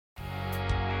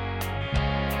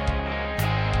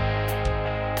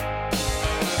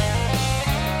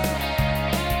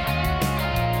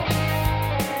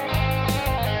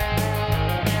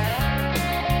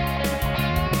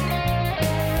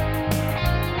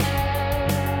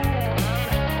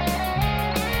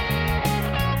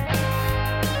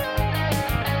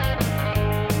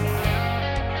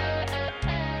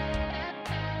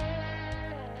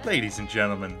Ladies and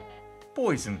gentlemen,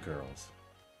 boys and girls,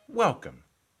 welcome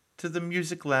to the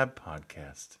Music Lab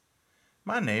podcast.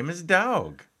 My name is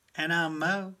Dog. And I'm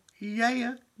Mo.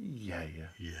 Yeah. Yeah.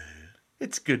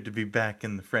 It's good to be back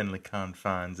in the friendly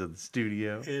confines of the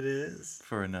studio It is.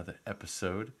 for another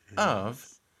episode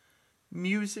of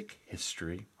Music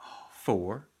History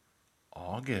for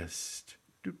August.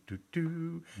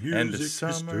 And the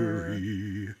summer.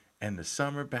 history. And the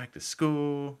summer, back to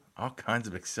school, all kinds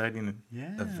of exciting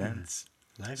events.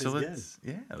 Life So is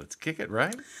good. let's kick it,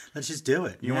 right? Let's just do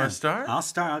it. You wanna start? I'll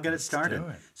start. I'll get it started. do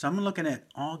it. So I'm looking at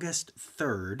August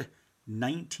 3rd,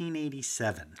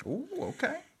 1987. Ooh,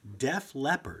 okay. Def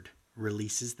Leppard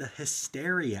releases the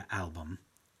Hysteria album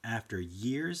after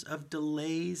years of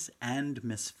delays and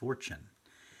misfortune.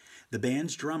 The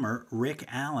band's drummer, Rick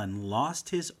Allen, lost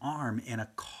his arm in a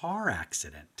car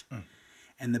accident,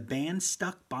 and the band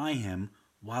stuck by him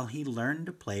while he learned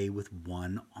to play with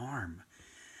one arm.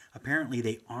 Apparently,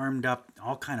 they armed up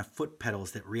all kind of foot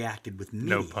pedals that reacted with MIDI.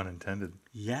 No pun intended.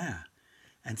 Yeah.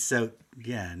 And so,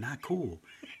 not cool.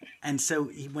 And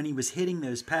so when he was hitting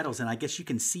those pedals, and I guess you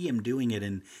can see him doing it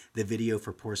in the video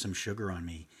for Pour Some Sugar on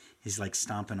Me. He's like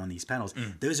stomping on these pedals.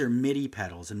 Those are MIDI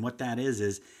pedals. And what that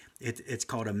is it's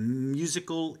called a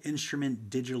musical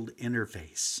instrument digital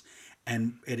interface.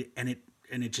 And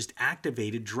it just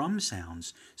activated drum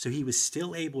sounds. So he was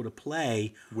still able to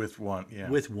play With one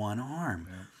arm.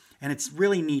 Yeah. And it's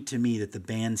really neat to me that the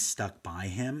band stuck by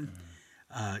him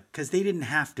because they didn't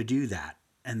have to do that.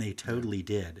 And they totally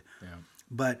did. Yeah.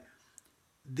 But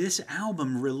this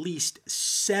album released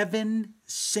 7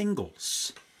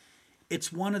 singles.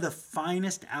 It's one of the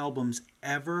finest albums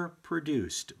ever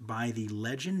produced by the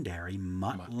legendary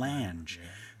Mutt Lange,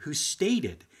 who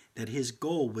stated that his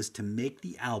goal was to make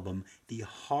the album the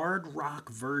hard rock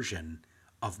version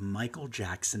of Michael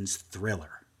Jackson's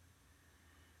Thriller.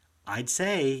 I'd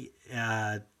say,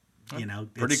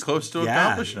 pretty close to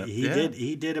accomplishing it.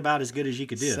 He did about as good as you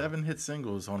could do. 7 hit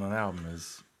singles on an album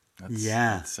that's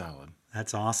solid.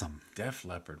 That's awesome. Def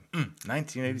Leppard,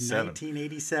 1987.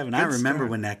 1987. Good I remember start.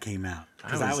 when that came out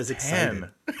because I was 10. excited.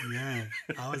 Yeah,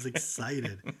 I was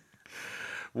excited.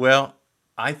 Well,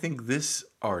 I think this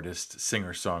artist,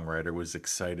 singer-songwriter, was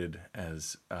excited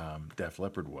as Def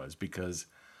Leppard was because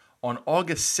on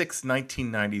August 6,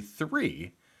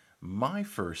 1993, my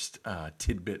first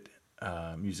tidbit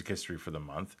music history for the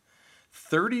month,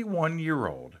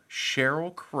 31-year-old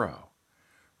Sheryl Crow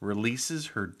releases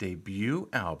her debut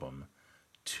album,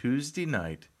 Tuesday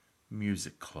Night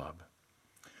Music Club.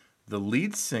 The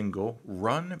lead single,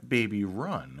 Run Baby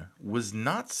Run, was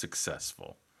not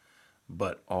successful,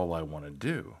 but All I Want to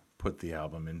Do put the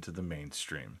album into the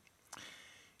mainstream.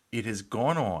 It has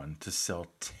gone on to sell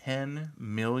 10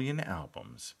 million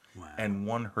albums and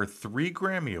won her 3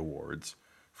 Grammy Awards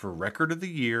for Record of the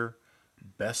Year,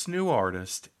 Best New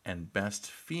Artist, and Best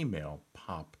Female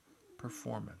Pop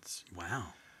Performance. Wow.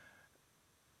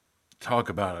 Talk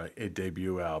about a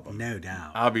debut album. No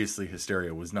doubt. Obviously,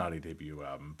 Hysteria was not a debut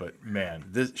album, but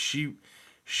man, she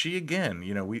again,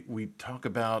 we talk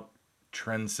about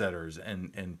trendsetters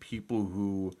and people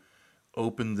who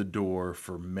opened the door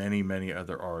for many, many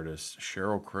other artists.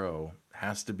 Sheryl Crow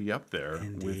has to be up there.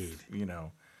 Indeed.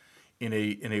 With,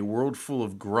 in a world full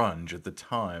of grunge at the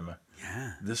time.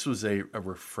 Yeah. This was a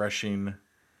refreshing,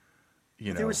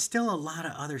 There was still a lot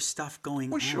of other stuff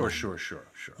going on. Sure.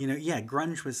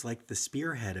 Grunge was like the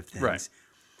spearhead of things. Right.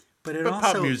 But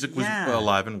pop music was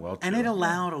alive and well, too. And it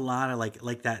allowed a lot of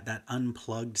like that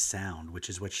unplugged sound, which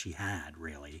is what she had,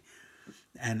 really.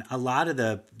 And a lot of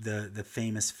the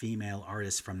famous female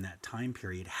artists from that time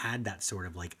period had that sort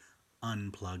of like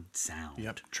unplugged sound.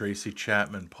 Yep. Tracy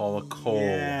Chapman, Paula Cole.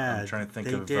 Yeah, I'm trying to think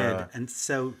they of. did. And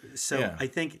so I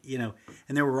think,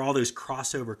 and there were all those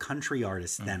crossover country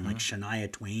artists then, like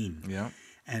Shania Twain. Yeah.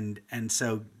 And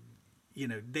so,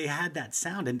 they had that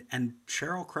sound. And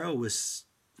Sheryl Crow was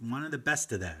one of the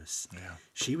best of those. Yeah.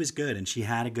 She was good and she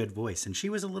had a good voice. And she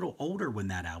was a little older when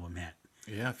that album hit.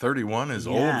 Yeah, 31 is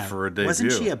old for a debut.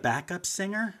 Wasn't she a backup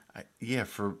singer? I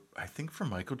think for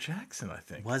Michael Jackson, I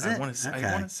think. Was it? I want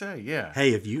to say, yeah.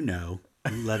 Hey, if you know,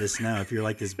 let us know. If you're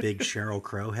like this big Sheryl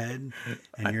Crow head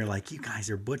and you're like, you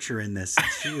guys are butchering this.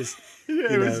 She was,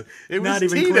 it was not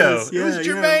even Tito. close. It was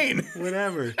Jermaine.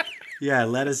 Whatever. Yeah,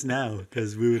 let us know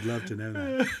because we would love to know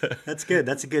that. That's good.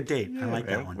 That's a good date. I like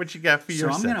that one. What you got for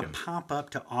your second? So I'm going to pop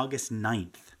up to August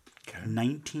 9th,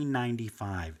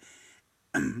 1995.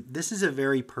 This is a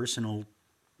very personal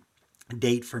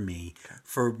date for me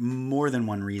for more than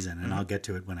one reason, and I'll get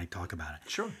to it when I talk about it.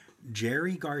 Sure.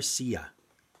 Jerry Garcia,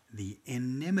 the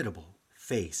inimitable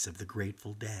face of the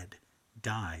Grateful Dead,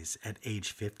 dies at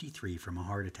age 53 from a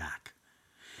heart attack.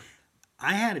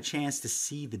 I had a chance to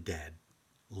see the Dead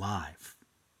live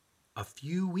a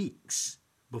few weeks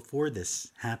before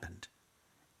this happened.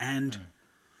 And,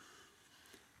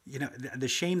 the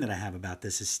shame that I have about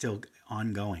this is still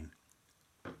ongoing.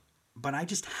 But I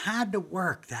just had to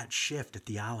work that shift at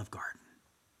the Olive Garden.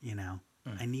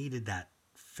 I needed that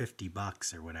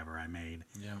 $50 or whatever I made.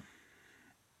 Yeah.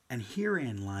 And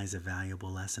herein lies a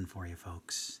valuable lesson for you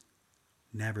folks.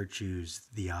 Never choose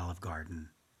the Olive Garden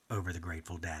over the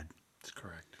Grateful Dead. That's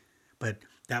correct. But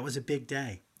that was a big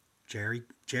day. Jerry,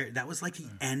 that was like the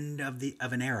end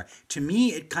of an era. To me,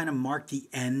 it kind of marked the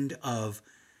end of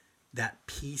that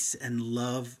peace and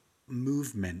love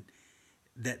movement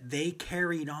that they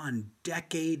carried on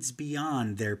decades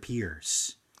beyond their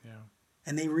peers. Yeah.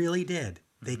 And they really did.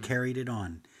 They carried it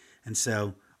on. And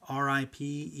so, R.I.P.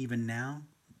 even now.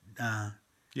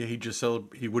 Yeah,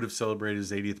 he would have celebrated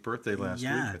his 80th birthday last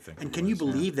week, I think. And can you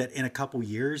believe that in a couple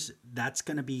years, that's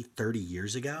going to be 30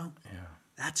 years ago? Yeah.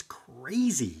 That's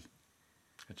crazy.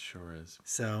 It sure is.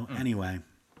 So, anyway,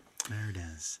 there it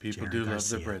is. People Jerry do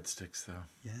Garcia. love their breadsticks, though.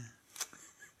 Yeah.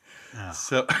 Oh,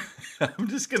 So I'm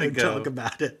just going to don't go. talk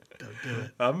about it. Don't do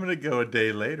it. I'm going to go a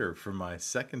day later for my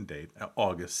second date,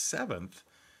 August 7th.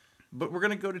 But we're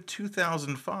going to go to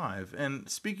 2005. And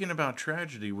speaking about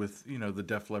tragedy with, the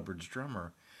Def Leppard's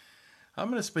drummer, I'm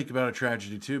going to speak about a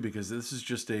tragedy too, because this is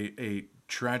just a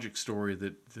tragic story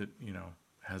that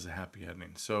has a happy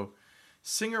ending. So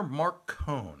singer Mark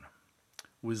Cohn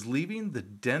was leaving the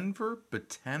Denver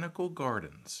Botanical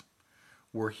Gardens,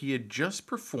 where he had just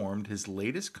performed his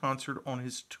latest concert on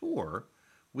his tour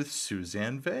with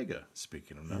Suzanne Vega.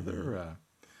 Speaking of another...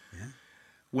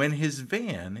 when his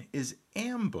van is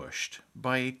ambushed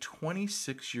by a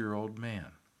 26-year-old man.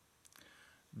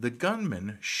 The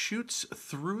gunman shoots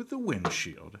through the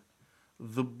windshield,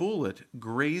 the bullet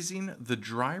grazing the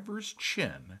driver's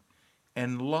chin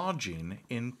and lodging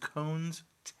in Cohn's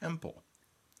temple.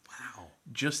 Wow.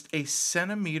 Just a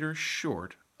centimeter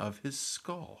short of his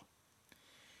skull.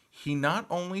 He not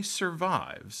only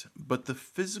survives, but the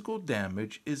physical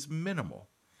damage is minimal,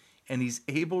 and he's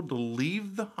able to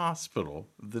leave the hospital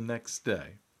the next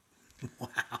day.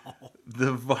 Wow.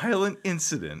 The violent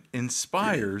incident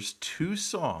inspires two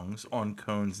songs on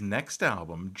Cohn's next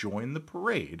album, Join the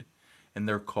Parade, and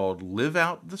they're called Live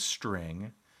Out the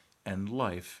String and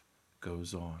Life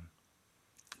Goes On.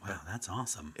 Wow, that's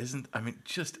awesome.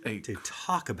 Just a... To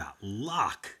talk about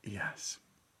luck. Yes.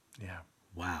 Yeah.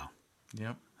 Wow.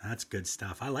 Yep. That's good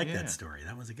stuff. I like Yeah. that story.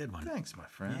 That was a good one. Thanks, my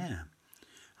friend. Yeah.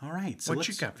 All right. So What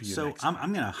you got for you So next,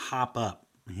 I'm going to hop up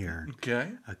here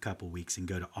Okay. a couple weeks and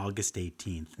go to August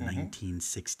 18th,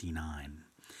 1969.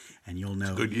 And you'll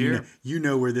know, good year. You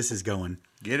know where this is going.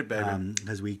 Get it, baby.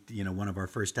 Because one of our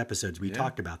first episodes, we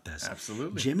talked about this.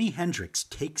 Absolutely. Jimi Hendrix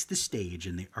takes the stage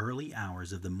in the early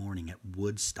hours of the morning at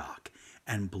Woodstock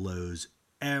and blows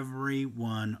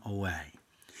everyone away.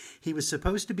 He was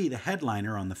supposed to be the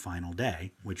headliner on the final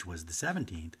day, which was the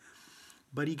 17th,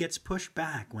 but he gets pushed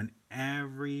back when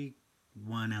everyone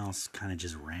else kind of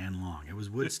just ran along. It was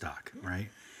Woodstock, right?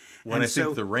 When I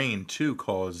think the rain, too,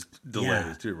 caused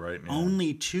delays, too, right? Yeah.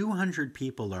 Only 200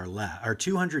 people are left, or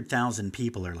 200,000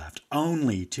 people are left.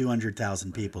 Only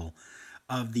 200,000 people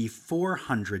of the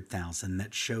 400,000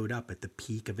 that showed up at the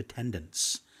peak of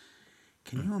attendance.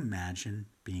 Can you imagine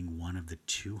being one of the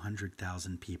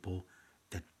 200,000 people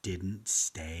that didn't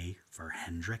stay for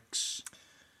Hendrix?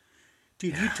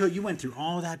 Dude, you went through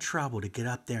all that trouble to get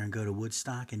up there and go to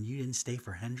Woodstock, and you didn't stay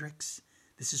for Hendrix?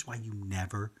 This is why you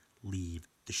never leave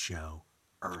the show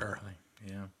early.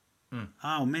 Yeah.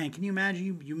 Oh, man, can you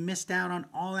imagine? You missed out on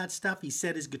all that stuff. He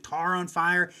set his guitar on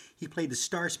fire. He played the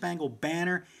Star-Spangled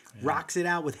Banner, rocks it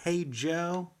out with Hey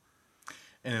Joe.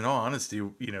 And in all honesty,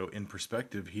 in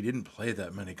perspective, he didn't play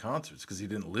that many concerts because he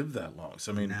didn't live that long.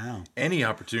 So, any opportunity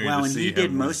to see him. Well, and he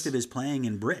did most of his playing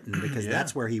in Britain because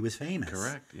that's where he was famous.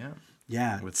 Correct, yeah.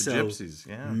 Yeah. With the Gypsies,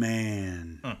 yeah.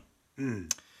 Man.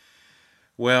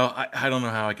 Well, I don't know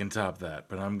how I can top that,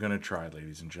 but I'm going to try,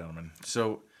 ladies and gentlemen.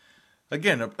 So,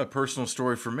 again, a personal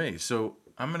story for me. So,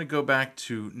 I'm going to go back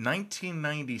to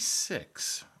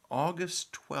 1996,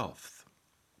 August 12th.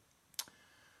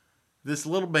 This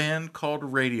little band called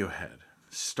Radiohead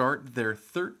start their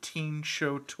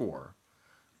 13-show tour,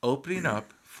 opening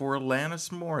up for Alanis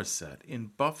Morissette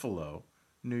in Buffalo,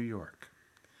 New York.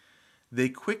 They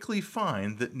quickly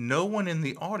find that no one in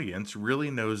the audience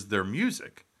really knows their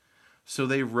music, so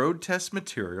they road test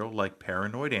material like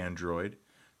Paranoid Android,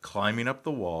 Climbing Up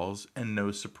the Walls, and No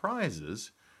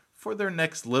Surprises for their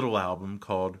next little album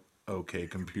called OK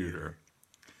Computer.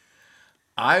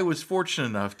 I was fortunate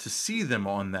enough to see them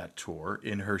on that tour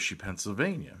in Hershey,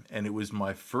 Pennsylvania, and it was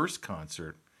my first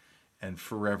concert, and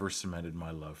forever cemented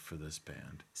my love for this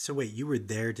band. So wait, you were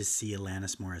there to see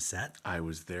Alanis Morissette? I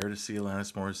was there to see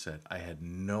Alanis Morissette. I had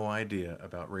no idea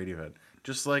about Radiohead,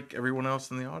 just like everyone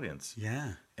else in the audience.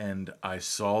 Yeah. And I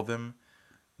saw them.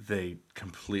 They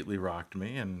completely rocked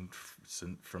me, and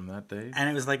from that day, And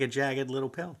it was like a jagged little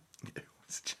pill. it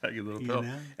was a jagged little pill.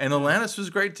 know? And Alanis was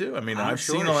great too. I mean, I'm I've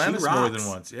sure seen she Alanis more rocks. than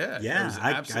once. Yeah, it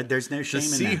Yeah, was there's no shame to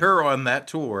in see that. her on that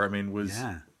tour. I mean, was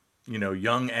Yeah.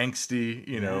 young, angsty,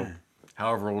 Yeah.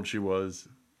 however old she was.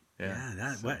 Yeah,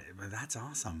 Yeah, that's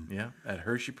awesome. yeah, at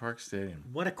Hershey Park Stadium.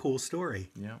 What a cool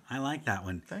story. Yeah. I like that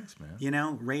one. Thanks, man.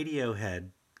 Radiohead.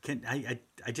 I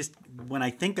just when I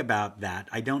think about that,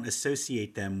 I don't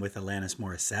associate them with Alanis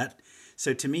Morissette.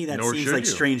 So to me, that Nor seems should like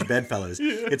you. Strange Bedfellows.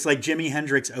 It's like Jimi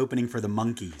Hendrix opening for the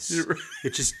Monkees.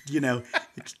 It's just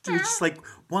it's just like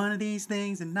one of these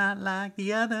things and not like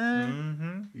the other.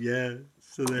 Mm-hmm. Yeah.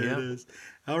 So there Yeah. it is.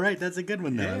 All right, that's a good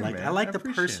one though. Yeah, I man, like I the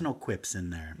appreciate personal quips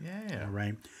in there. Yeah. All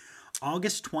right.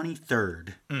 August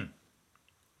 23rd, Mm.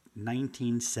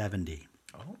 1970.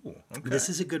 Oh, okay. This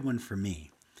is a good one for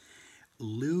me.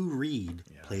 Lou Reed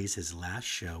plays his last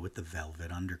show with the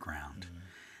Velvet Underground.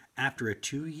 After a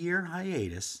 2-year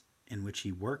hiatus in which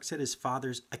he works at his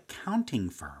father's accounting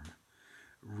firm,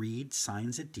 Reed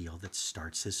signs a deal that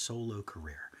starts his solo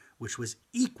career, which was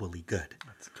equally good.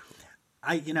 That's cool.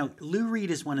 Lou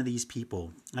Reed is one of these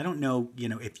people. I don't know,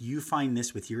 if you find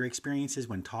this with your experiences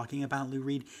when talking about Lou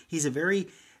Reed. He's a very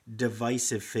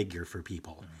divisive figure for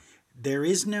people. There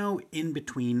is no in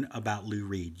between about Lou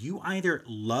Reed. You either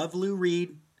love Lou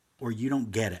Reed or you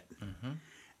don't get it.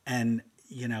 And,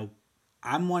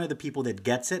 I'm one of the people that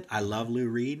gets it. I love Lou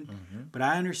Reed, but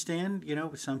I understand,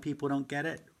 some people don't get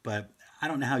it. But I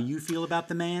don't know how you feel about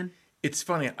the man. It's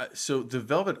funny. So the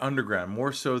Velvet Underground,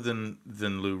 more so than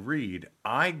Lou Reed,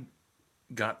 I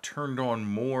got turned on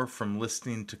more from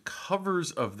listening to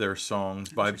covers of their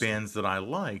songs by bands that I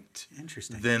liked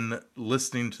Interesting. than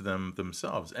listening to them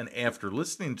themselves. And after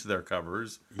listening to their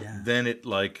covers, then it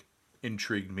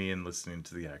intrigued me in listening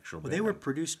to the actual Well, band. they were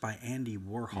produced by Andy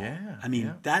Warhol. Yeah, I mean,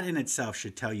 yeah. that in itself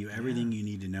should tell you everything you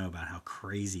need to know about how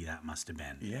crazy that must have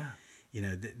been. Yeah.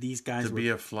 These guys To were be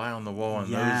a fly on the wall on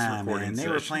those man. recording They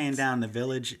were sessions. playing down the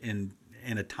Village in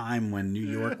a time when New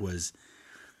York was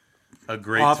A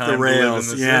great off time the rails.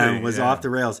 to live in the Yeah, city. it was off the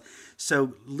rails.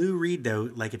 So Lou Reed, though,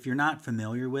 if you're not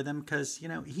familiar with him, because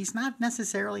he's not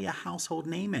necessarily a household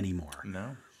name anymore.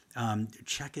 No.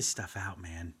 Check his stuff out,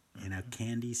 man.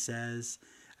 Candy Says.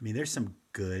 I mean, there's some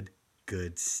good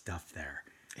stuff there.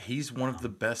 He's one of the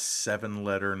best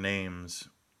 7-letter names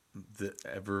that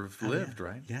ever have lived,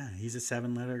 right? Yeah, he's the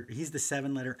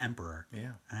 7-letter emperor.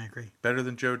 Yeah. I agree. Better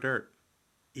than Joe Dirt.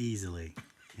 Easily.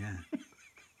 Yeah.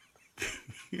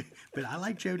 But I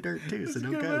like Joe Dirt too, so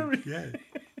don't good go. movie. Yeah.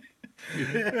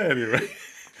 Anyway.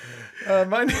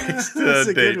 My next That's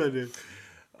a date. good one, dude.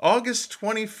 August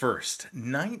 21st,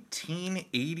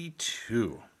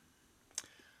 1982.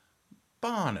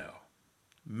 Bono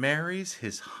marries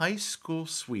his high school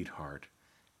sweetheart,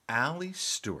 Ali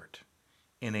Stewart,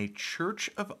 in a Church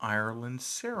of Ireland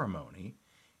ceremony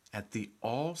at the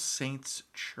All Saints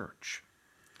Church.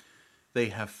 They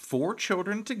have 4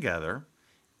 children together,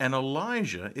 and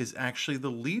Elijah is actually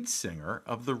the lead singer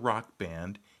of the rock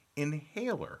band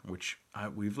Inhaler, which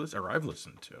I've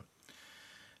listened to.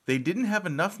 They didn't have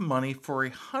enough money for a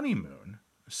honeymoon,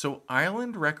 so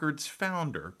Island Records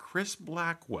founder Chris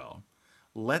Blackwell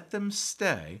let them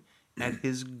stay at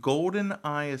his Golden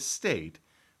Eye estate,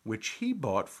 which he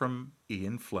bought from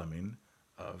Ian Fleming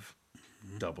of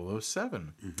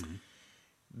 007.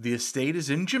 The estate is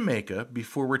in Jamaica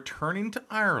before returning to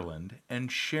Ireland and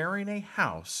sharing a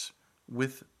house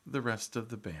with the rest of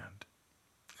the band.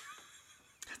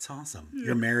 That's awesome.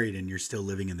 You're married and you're still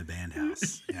living in the band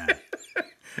house. Yeah.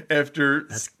 After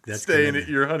That's staying commitment. at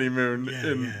your honeymoon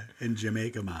Yeah. In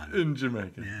Jamaica, man. in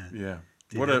Jamaica. Yeah.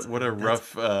 Dude, What a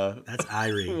rough That's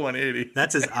Irie. 180.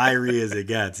 That's as Irie as it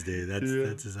gets, dude.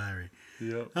 That's as Irie.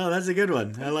 Yep. Oh, that's a good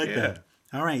one. I like Yeah. that.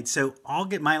 All right, so I'll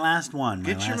get my last one, my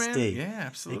Get your last man. date. Yeah,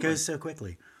 absolutely. It goes so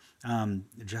quickly.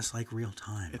 Just like real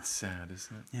time. It's sad,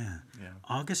 isn't it? Yeah. Yeah.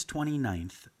 August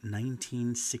 29th,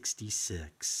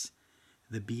 1966.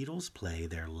 The Beatles play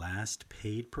their last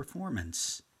paid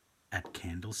performance at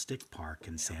Candlestick Park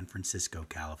in San Francisco,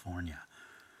 California.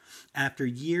 After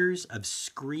years of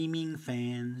screaming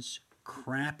fans,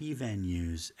 crappy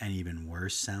venues, and even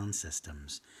worse sound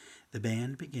systems, the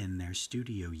band begin their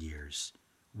studio years,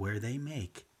 where they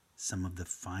make some of the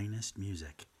finest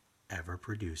music ever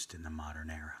produced in the modern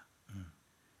era.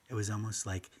 It was almost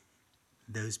like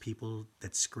those people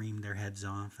that screamed their heads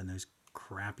off and those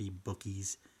crappy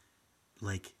bookies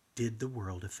did the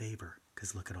world a favor.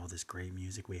 because look at all this great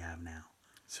music we have now.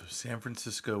 So San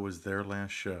Francisco was their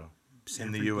last show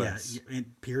in the Yeah, U.S.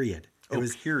 period. Period.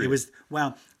 It was,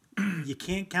 well, you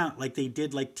can't count, like they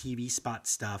did like TV spot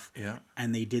stuff. Yeah.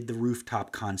 And they did the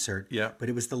rooftop concert. Yeah. But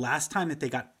it was the last time that they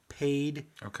got paid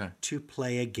Okay. to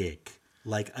play a gig,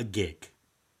 like a gig.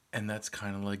 And that's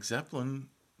kind of like Zeppelin.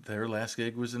 Their last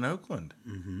gig was in Oakland.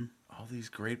 Mm-hmm. All these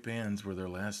great bands where their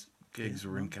last gigs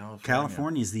were in California.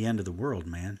 California is the end of the world,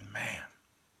 man. Man,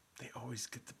 they always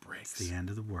get the breaks. It's the end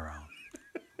of the world.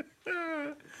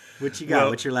 What you got?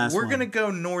 What's your last one? We're going to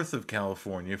go north of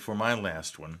California for my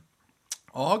last one.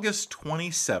 August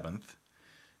 27th,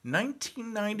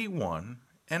 1991,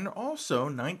 and also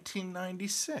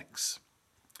 1996.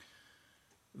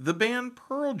 The band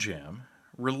Pearl Jam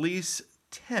release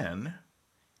 10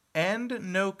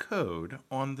 and No Code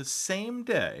on the same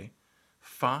day,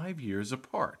 5 years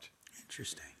apart.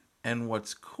 Interesting. And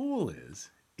what's cool is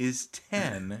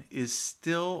 10 is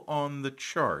still on the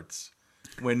charts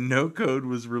when No Code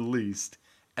was released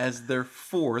as their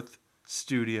fourth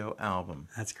studio album.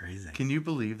 That's crazy. Can you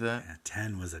believe that? Yeah,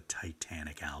 10 was a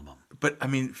Titanic album. But I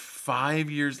mean, 5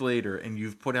 years later, and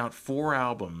you've put out 4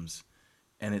 albums,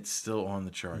 and it's still on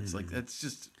the charts. Like, that's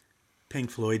just... Pink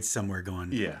Floyd's somewhere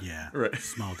going, Yeah, right.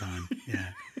 Small time. Yeah.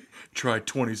 Try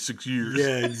 26 years.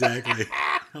 Yeah, exactly.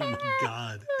 Oh my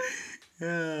God.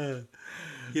 Yeah.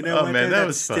 You know Oh, what? man, though? that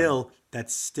was fun.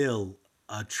 That's still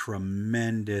a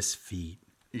tremendous feat.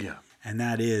 Yeah. And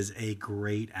that is a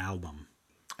great album.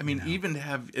 I mean, even to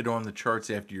have it on the charts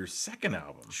after your second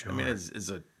album, Sure. I mean,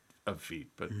 is a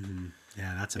feat. But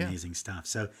Yeah, that's amazing stuff.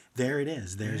 So there it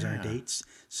is. There's our dates.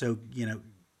 So,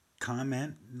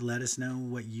 comment, let us know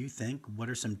what you think. What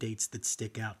are some dates that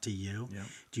stick out to you? Yeah.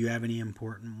 Do you have any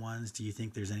important ones? Do you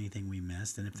think there's anything we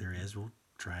missed? And if there is, we'll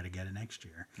try to get it next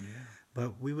year. Yeah.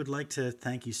 But we would like to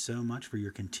thank you so much for your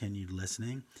continued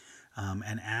listening,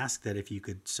 and ask that if you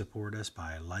could support us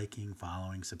by liking,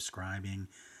 following, subscribing,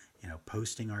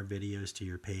 posting our videos to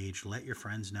your page. Let your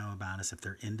friends know about us if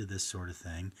they're into this sort of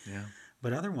thing. Yeah.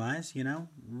 But otherwise, we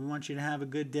want you to have a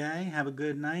good day, have a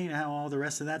good night, have all the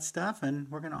rest of that stuff, and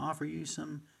we're going to offer you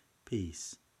some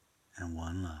peace and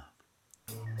one love.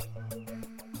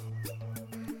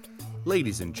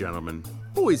 Ladies and gentlemen,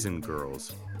 boys and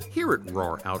girls, here at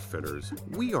Raw Outfitters,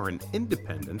 we are an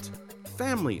independent,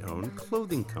 family-owned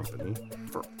clothing company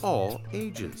for all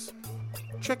ages.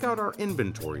 Check out our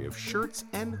inventory of shirts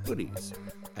and hoodies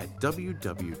at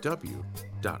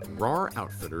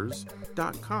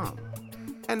www.rawoutfitters.com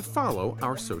and follow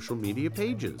our social media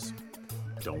pages.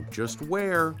 Don't just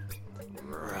wear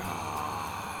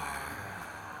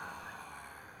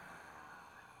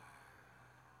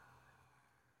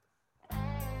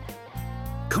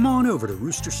Come on over to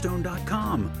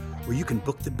roosterstone.com, where you can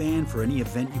book the band for any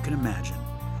event you can imagine.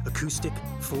 Acoustic,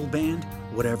 full band,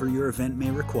 whatever your event may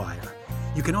require.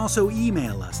 You can also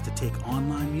email us to take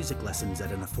online music lessons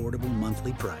at an affordable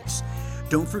monthly price.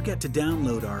 Don't forget to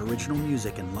download our original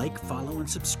music and like, follow, and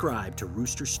subscribe to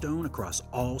Rooster Stone across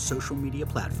all social media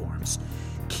platforms.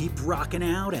 Keep rocking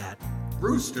out at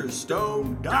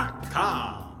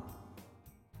roosterstone.com.